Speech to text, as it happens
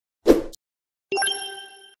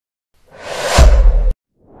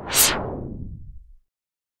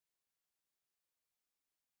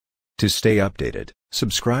To stay updated,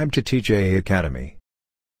 subscribe to TJ Academy.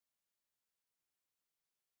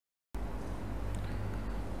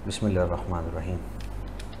 Bismillahirrahmanirrahim.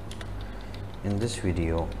 In this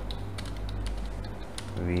video,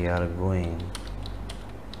 we are going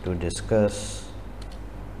to discuss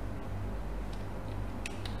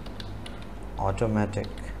automatic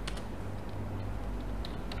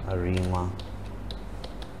ARIMA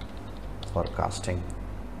forecasting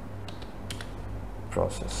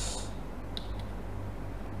process.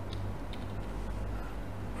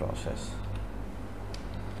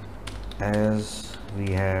 As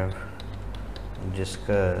we have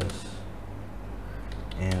discussed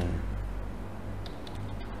in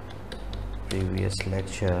previous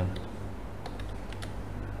lecture,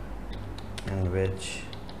 in which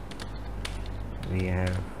we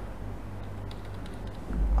have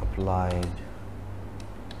applied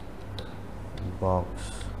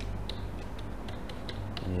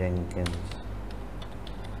Box-Jenkins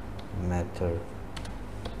Method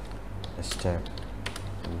step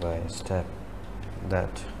by step,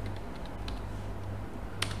 that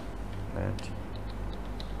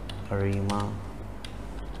ARIMA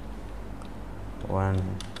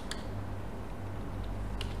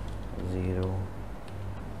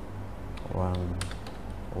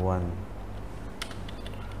 1011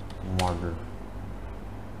 model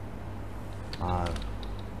are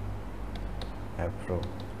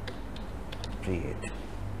appropriate.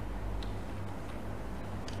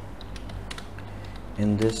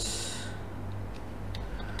 In this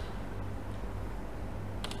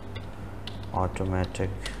automatic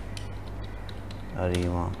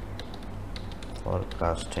ARIMA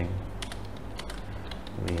forecasting,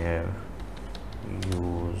 we have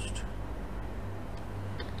used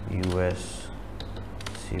US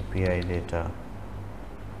CPI data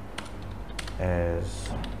as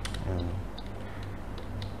in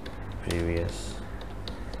previous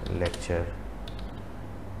lecture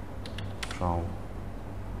from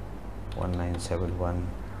 1971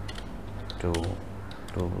 to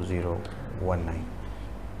 2019.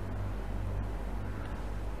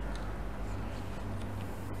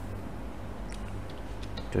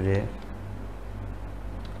 Today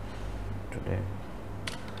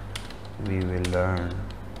we will learn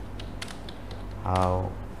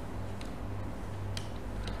how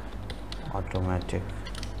automatic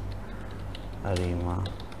ARIMA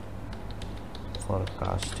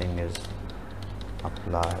forecasting is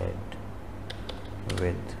applied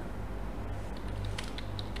with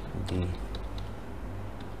the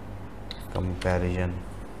comparison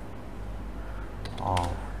of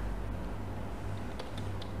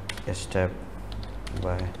step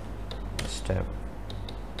by step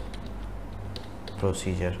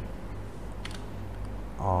procedure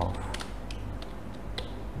of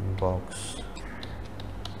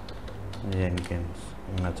Box-Jenkins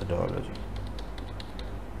methodology.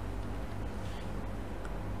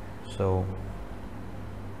 So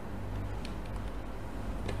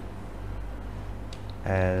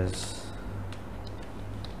as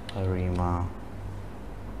ARIMA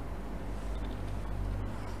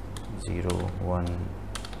 011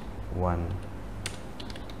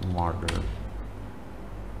 model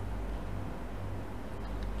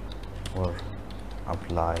were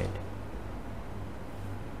applied,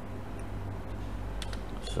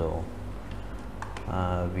 so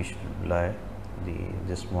we should apply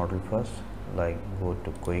this model first, like go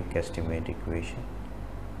to quick estimate equation,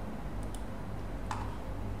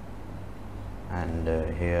 and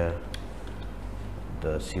here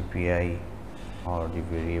the CPI or the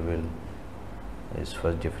variable is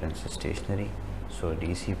first difference stationary, so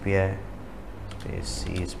dCPI space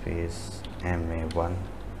C space MA1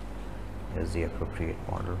 is the appropriate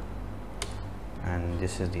model, and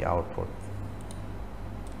this is the output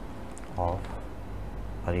of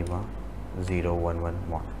ARIMA 011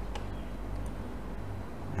 model.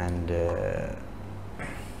 And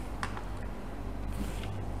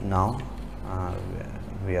now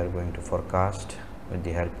we are going to forecast with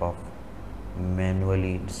the help of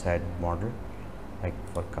manually decided model, like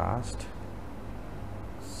forecast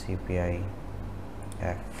CPI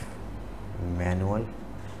F manual,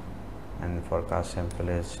 and forecast sample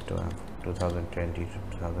is 2020 to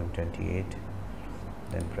 2028,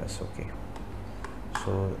 then press OK.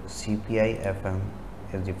 So CPI FM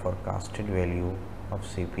is the forecasted value of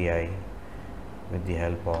CPI with the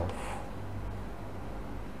help of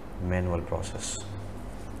manual process.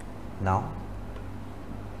 Now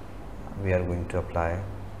we are going to apply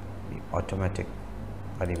the automatic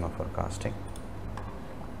ARIMA forecasting.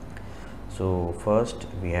 So first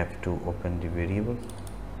we have to open the variable,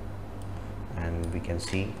 and we can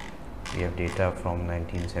see we have data from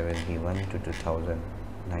 1971 to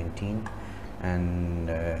 2019, and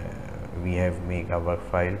we have made a work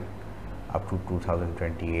file up to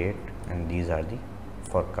 2028, and these are the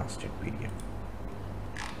forecasted period.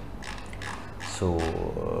 So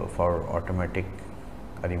for automatic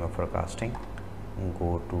ARIMA forecasting,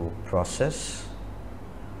 go to process,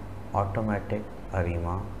 automatic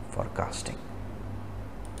ARIMA forecasting.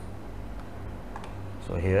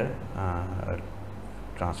 So here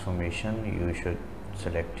transformation, you should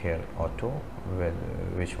select here auto,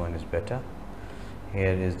 which one is better.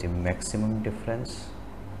 Here is the maximum difference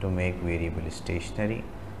to make variable stationary,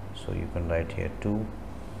 so you can write here 2.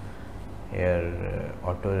 Here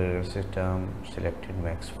auto regressive term selected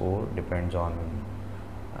max 4, depends on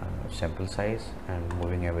sample size, and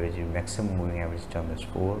moving average, maximum moving average term is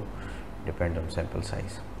 4, depend on sample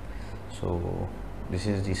size. So this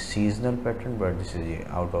is the seasonal pattern, but this is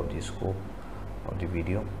out of the scope of the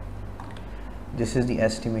video. This is the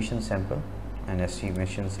estimation sample, and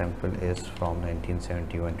estimation sample is from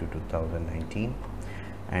 1971 to 2019,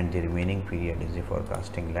 and the remaining period is the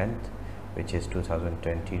forecasting length, which is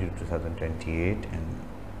 2020 to 2028,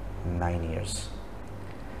 and 9 years.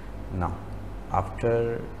 Now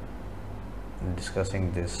after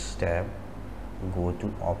discussing this tab, go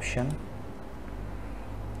to option.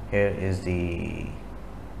 Here is the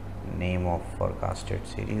name of forecasted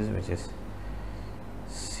series, which is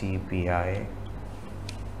CPI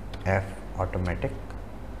F automatic,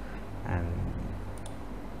 and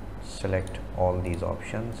select all these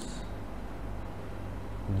options.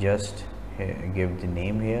 Just give the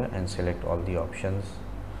name here and select all the options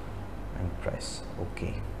and press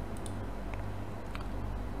OK.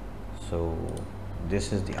 So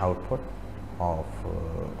this is the output of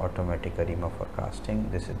automatic ARIMA forecasting.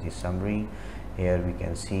 This is the summary. Here we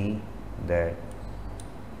can see that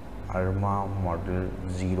ARMA model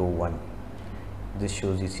 01, this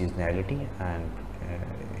shows the seasonality, and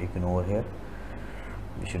ignore here,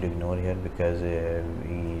 we should ignore here because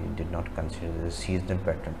we did not consider the seasonal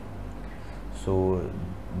pattern. So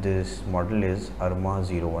this model is ARMA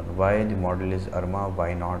 01. Why the model is ARMA,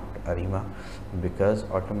 why not ARIMA? Because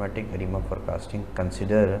automatic ARIMA forecasting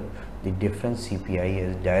consider the difference CPI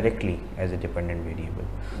as directly as a dependent variable.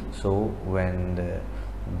 So when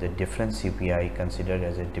the difference CPI considered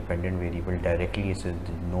as a dependent variable directly, so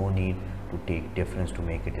no need to take difference to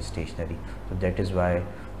make it stationary. So that is why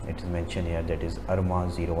it is mentioned here, that is ARMA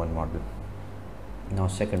 01 model. Now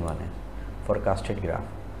second one is forecasted graph.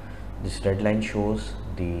 This red line shows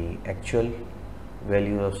the actual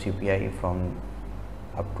value of CPI from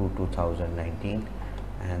up to 2019,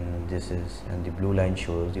 and the blue line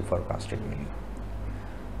shows the forecasted value.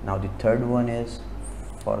 Now the third one is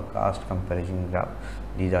forecast comparison graph.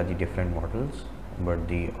 These are the different models, but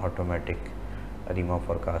the automatic ARIMA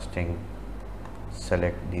forecasting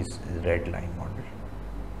select this red line model.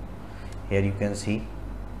 Here you can see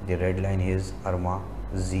the red line is ARMA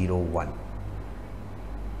 01.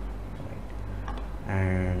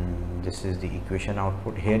 And this is the equation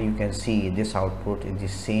output. Here you can see this output is the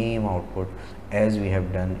same output as we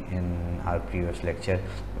have done in our previous lecture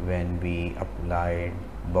when we applied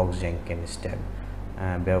Box-Jenkins step,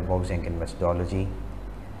 Box-Jenkins methodology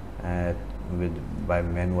by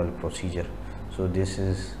manual procedure. So this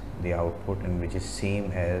is the output, and which is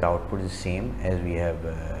same as the output is same as we have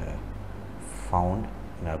found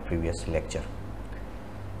in our previous lecture.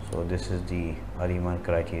 So this is the ARIMA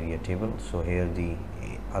criteria table. So here the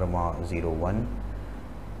ARMA 01,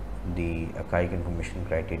 the archaic information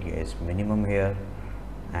criteria is minimum here,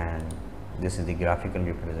 and this is the graphical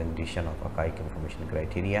representation of archaic information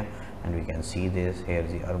criteria, and we can see this here,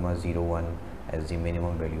 the ARMA 01 as the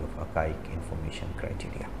minimum value of archaic information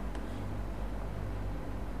criteria.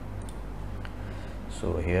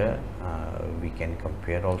 So here we can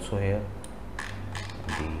compare also here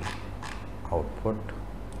the output.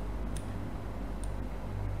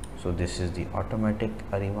 So this is the automatic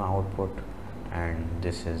ARIMA output, and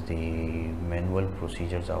this is the manual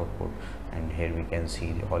procedures output, and here we can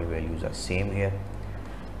see the all values are same here,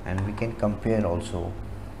 and we can compare also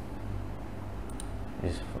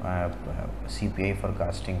this CPI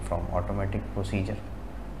forecasting from automatic procedure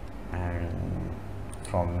and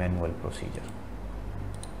from manual procedure.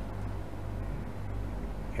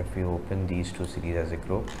 If we open these two series as a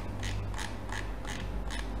group,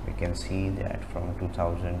 we can see that from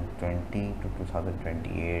 2020 to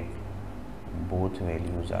 2028 both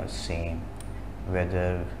values are same,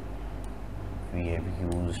 whether we have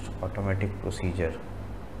used automatic procedure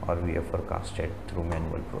or we have forecasted through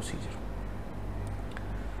manual procedure.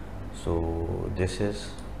 So this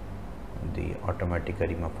is the automatic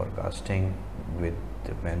ARIMA forecasting with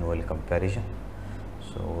the manual comparison.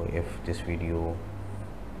 So if this video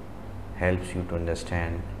helps you to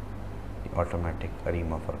understand the automatic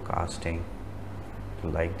ARIMA forecasting,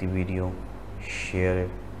 like the video, share it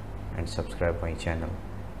and subscribe my channel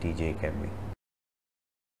TJ Academy.